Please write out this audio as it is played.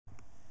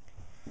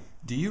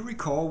Do you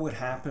recall what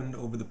happened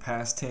over the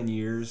past 10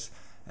 years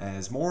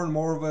as more and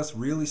more of us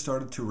really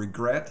started to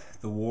regret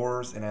the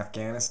wars in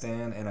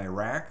Afghanistan and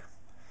Iraq?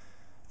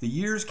 The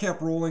years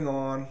kept rolling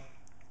on,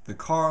 the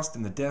cost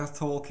and the death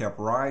toll kept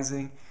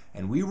rising,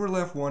 and we were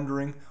left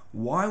wondering,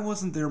 why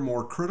wasn't there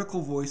more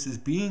critical voices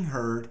being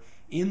heard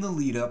in the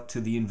lead up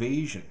to the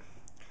invasion?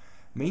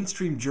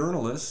 Mainstream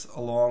journalists,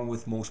 along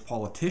with most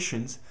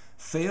politicians,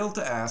 failed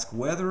to ask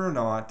whether or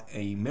not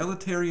a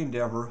military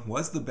endeavor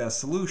was the best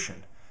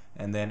solution,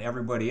 and then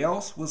everybody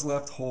else was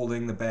left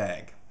holding the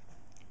bag.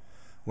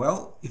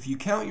 Well, if you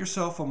count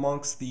yourself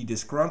amongst the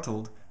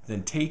disgruntled,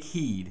 then take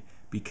heed,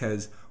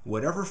 because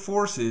whatever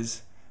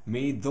forces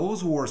made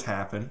those wars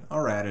happen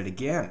are at it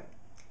again.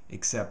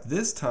 Except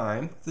this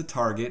time, the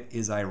target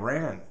is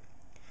Iran.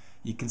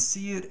 You can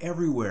see it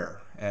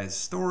everywhere as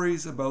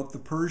stories about the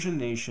Persian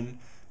nation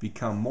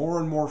become more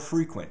and more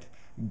frequent,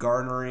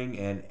 garnering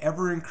an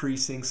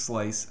ever-increasing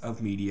slice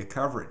of media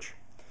coverage.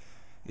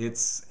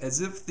 It's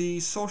as if the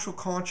social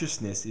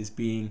consciousness is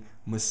being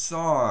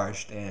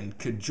massaged and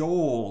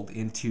cajoled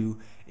into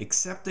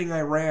accepting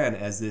Iran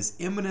as this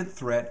imminent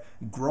threat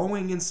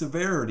growing in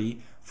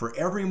severity for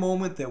every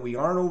moment that we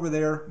aren't over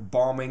there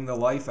bombing the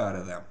life out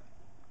of them.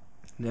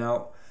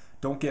 Now,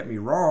 don't get me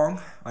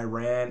wrong,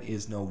 Iran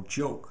is no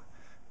joke,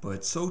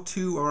 but so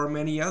too are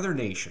many other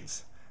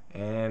nations.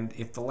 And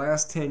if the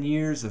last 10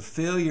 years of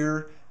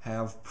failure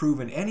have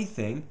proven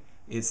anything,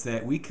 it's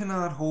that we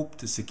cannot hope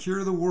to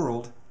secure the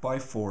world by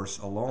force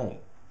alone.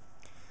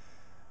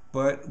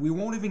 But we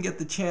won't even get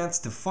the chance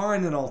to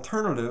find an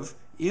alternative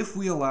if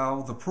we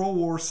allow the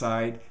pro-war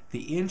side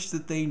the inch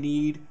that they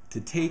need to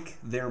take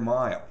their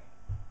mile.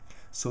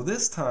 So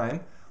this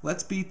time,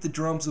 let's beat the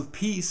drums of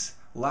peace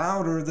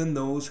louder than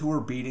those who are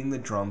beating the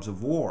drums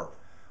of war.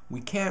 We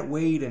can't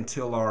wait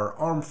until our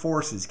armed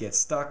forces get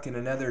stuck in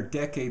another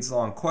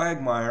decades-long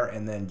quagmire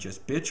and then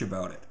just bitch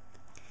about it.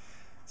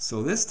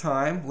 So this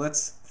time,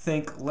 let's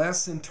think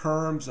less in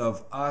terms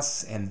of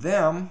us and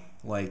them,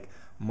 like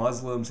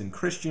Muslims and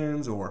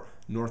Christians or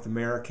North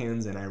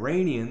Americans and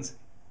Iranians,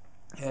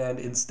 and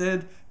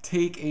instead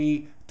take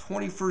a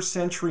 21st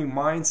century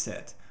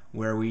mindset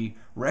where we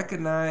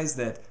recognize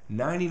that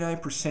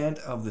 99%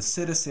 of the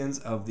citizens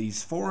of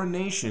these foreign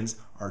nations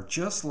are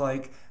just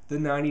like the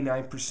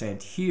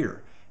 99%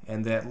 here,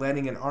 and that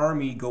letting an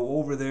army go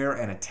over there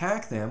and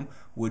attack them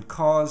would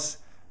cause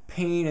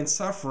pain and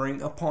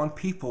suffering upon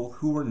people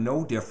who are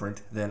no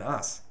different than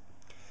us.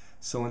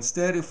 So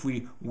instead, if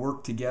we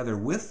work together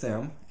with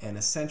them and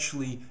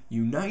essentially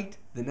unite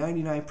the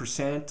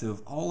 99%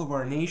 of all of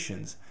our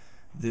nations,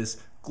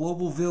 this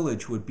global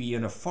village would be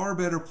in a far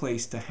better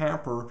place to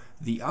hamper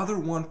the other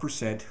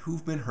 1%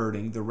 who've been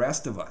hurting the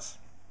rest of us.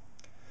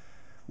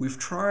 We've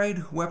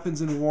tried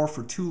weapons in war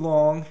for too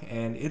long,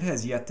 and it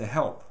has yet to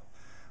help.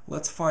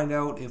 Let's find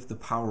out if the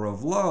power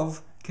of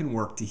love can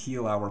work to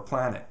heal our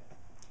planet.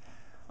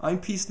 I'm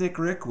Peacenik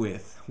Rick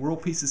with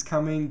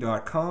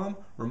WorldPeaceIsComing.com,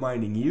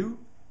 reminding you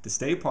to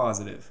stay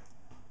positive.